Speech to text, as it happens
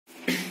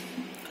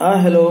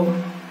Hello,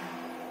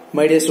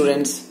 my dear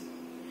students,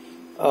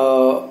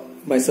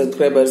 my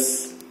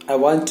subscribers. I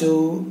want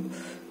to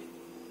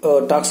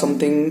talk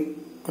something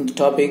on the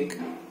topic.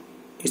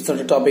 It's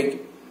not a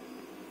topic,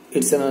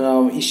 it's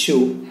an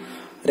issue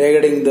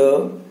regarding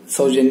the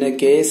soujanya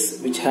case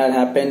which had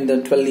happened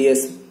 12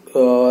 years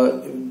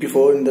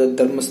before in the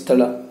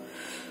Dharmasthala.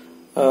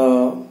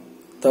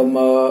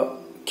 The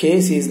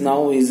case is in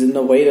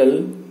the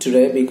viral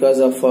today because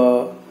of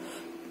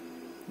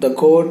the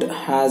court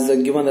has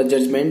given a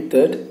judgment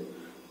that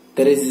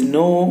there is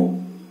no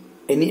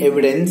any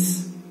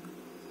evidence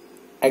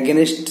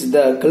against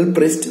the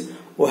culprit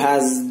who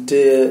has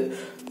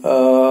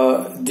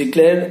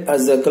declared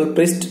as a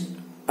culprit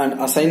and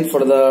assigned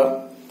for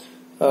the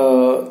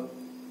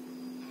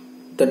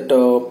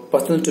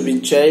person to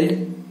be jailed.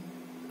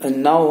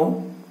 And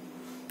now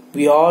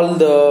we all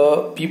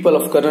the people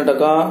of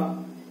Karnataka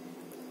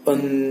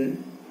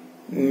and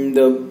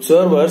the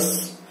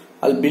observers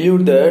I'll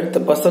believe that the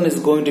person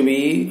is going to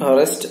be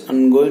arrested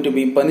and going to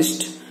be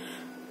punished,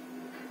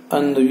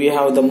 and we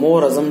have the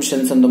more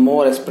assumptions and the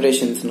more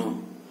expectations now.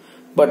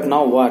 But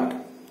now what?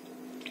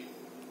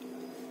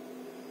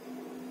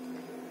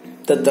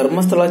 The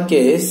Dharmasthala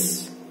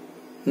case,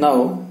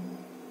 now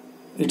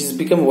it has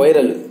become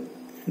viral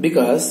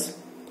because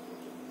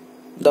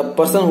the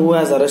person who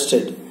has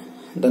arrested,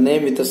 the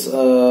name with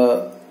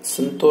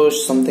Santosh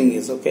something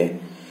is okay,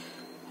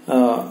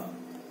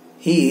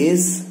 he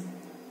is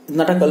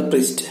not a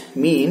culprit,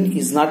 mean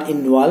is not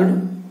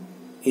involved,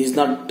 is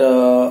not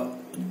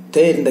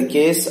there in the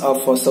case of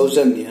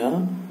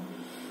soujanya,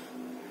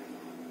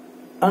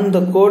 and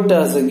the court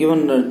has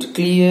given a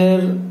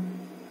clear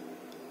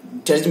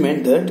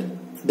judgment that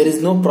there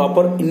is no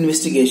proper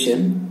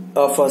investigation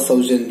of a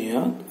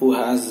soujanya who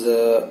has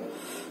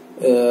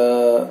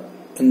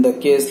in the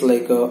case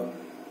like a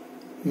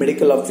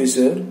medical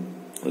officer,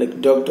 like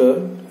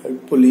doctor,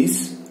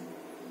 police,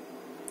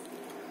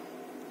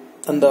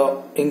 and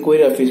the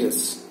inquiry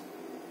officers.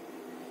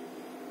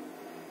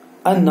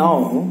 And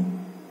now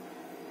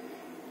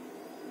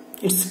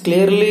it's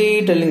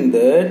clearly telling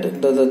that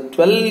the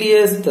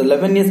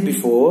 11 years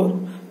before,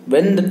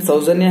 when the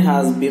soujanya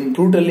has been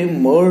brutally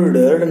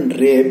murdered and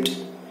raped,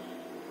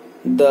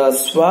 the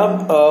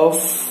swab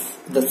of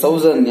the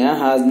soujanya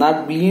has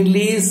not been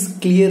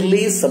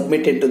clearly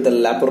submitted to the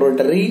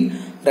laboratory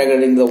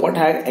regarding what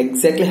had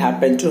exactly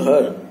happened to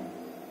her.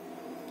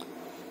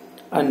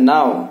 And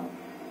now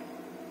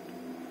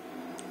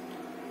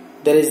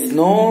there is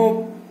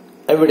no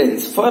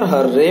evidence for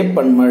her rape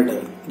and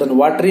murder. Then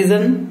what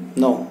reason?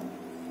 No.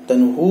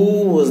 Then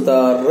who was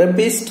the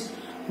rapist?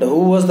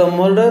 Who was the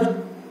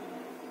murderer?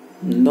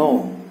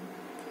 No.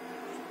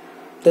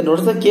 Then what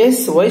is the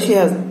case? Why she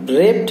has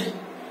raped?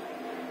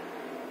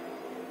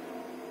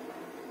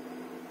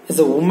 As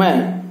a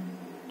woman,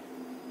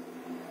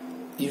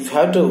 you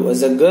have to,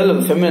 as a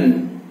girl,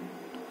 feminine,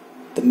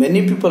 the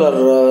many people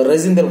are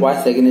raising their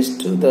voice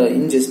against the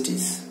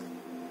injustice.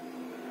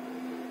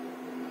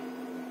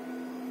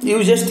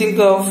 You just think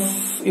of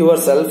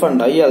yourself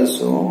and I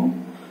also.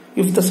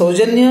 If the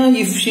soujanya,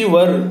 if she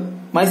were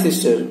my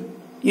sister,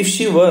 if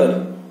she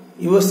were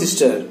your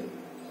sister,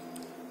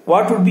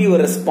 what would be your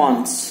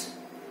response?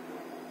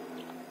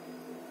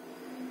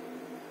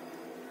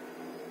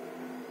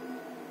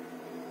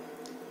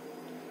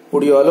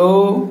 Would you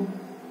allow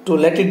to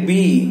let it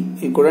be?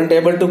 You couldn't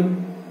able to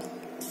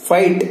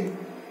fight.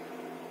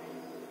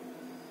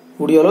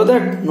 Would you allow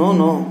that?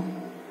 No.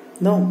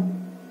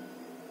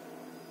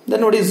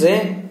 Then what do you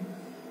say?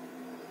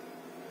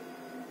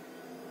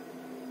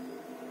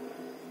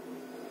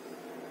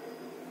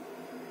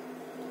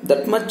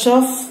 That much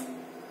of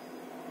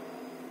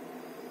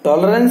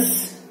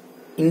tolerance,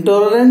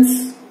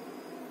 intolerance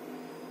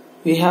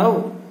we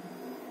have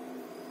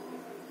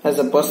as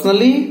a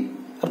personally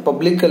or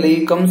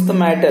publicly comes the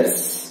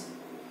matters.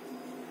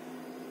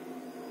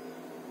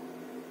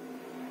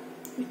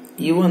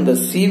 Even the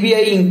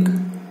CBI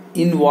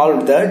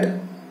involved that.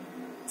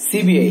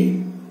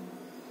 CBI,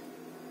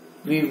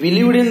 we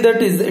believed in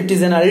that it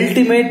is an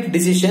ultimate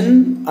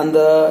decision on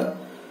the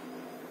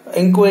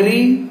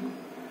inquiry,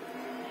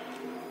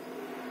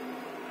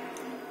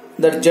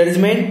 that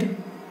judgment,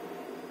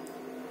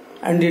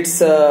 and its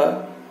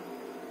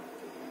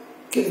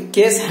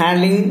case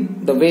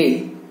handling the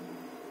way.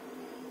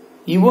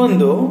 Even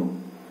though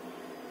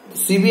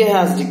CBI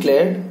has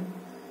declared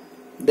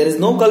there is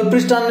no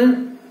culprit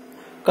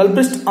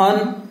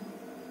on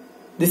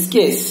this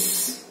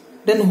case,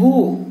 then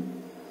who?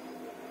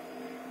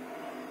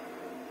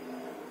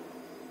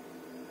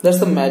 That's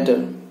the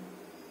matter.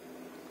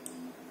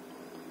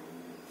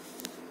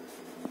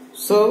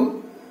 So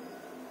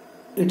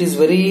it is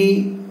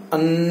very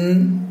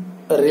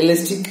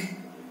unrealistic,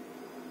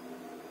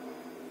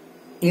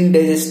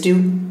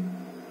 indigestive,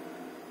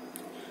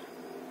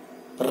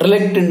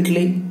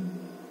 reluctantly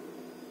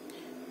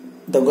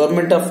the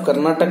government of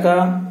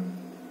Karnataka,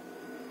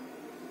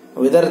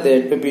 whether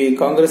they may be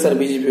Congress or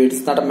BJP,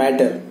 it's not a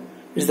matter.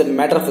 It's a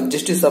matter of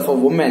justice of a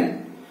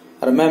woman.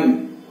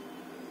 Remember,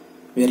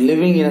 we are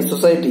living in a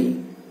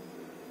society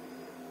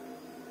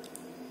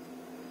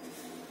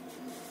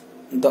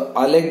the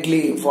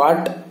allegedly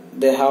what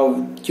they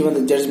have given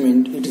the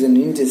judgment, it is an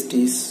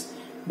injustice,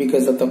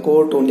 because of the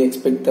court only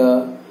expect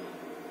the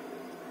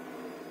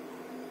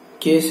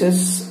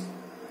cases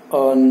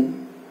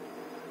on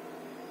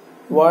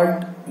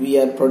what we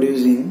are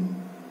producing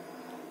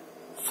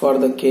for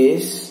the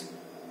case,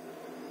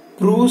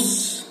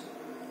 proofs,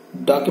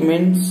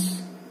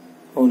 documents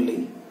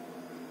only.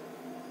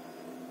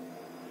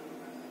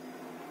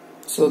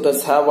 So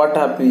that's how what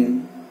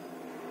happening.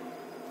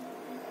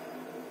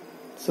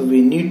 So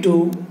we need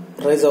to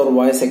raise our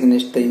voice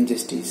against the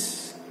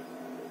injustice.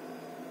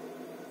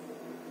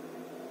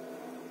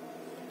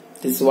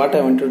 This is what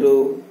I wanted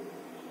to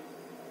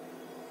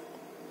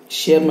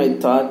share my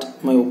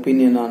thought, my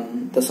opinion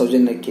on the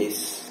soujanya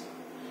case.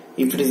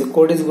 If it is the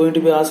court is going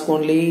to be asked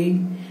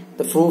only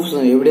the proofs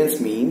and evidence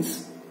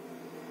means,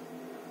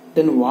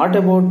 then what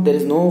about there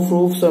is no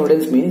proofs or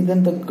evidence means,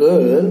 then the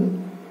girl,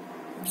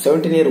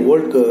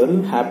 17-year-old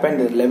girl,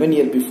 happened 11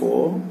 years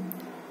before,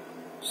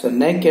 so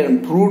naked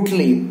and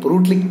brutally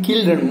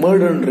killed and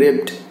murdered and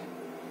raped.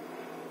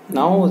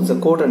 Now the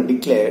court has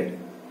declared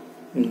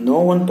no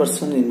one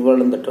person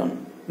involved in that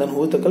one. Then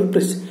who is the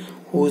culprit?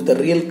 Who is the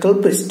real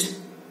culprit?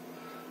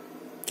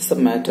 It's the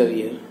matter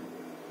here.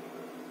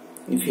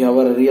 If you have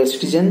a real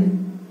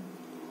citizen,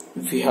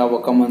 if you have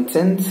a common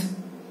sense,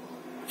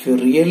 if you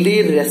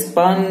really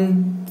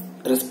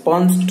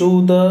responds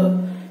to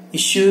the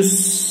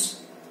issues,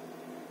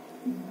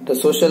 the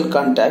social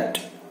contact,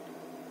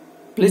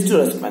 please do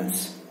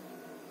response.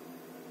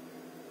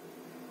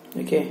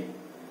 Okay,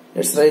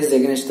 let's rise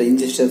against the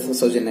injustice of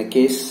soujanya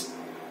case.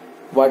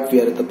 What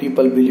we are the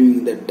people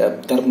believing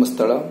that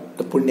Dharmasthala,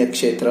 the Punya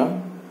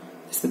Kshetra,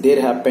 so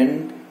there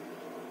happened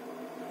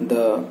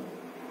the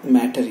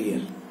matter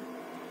here.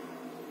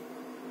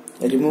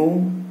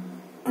 Remove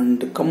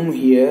and come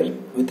here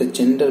with the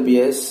gender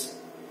bias,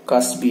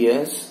 caste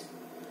bias,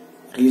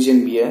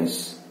 religion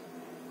bias.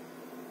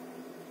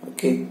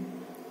 Okay,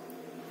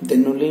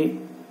 then only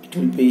it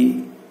will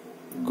be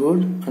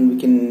good and we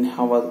can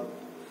have a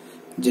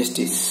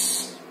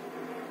justice.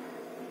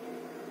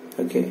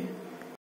 Okay.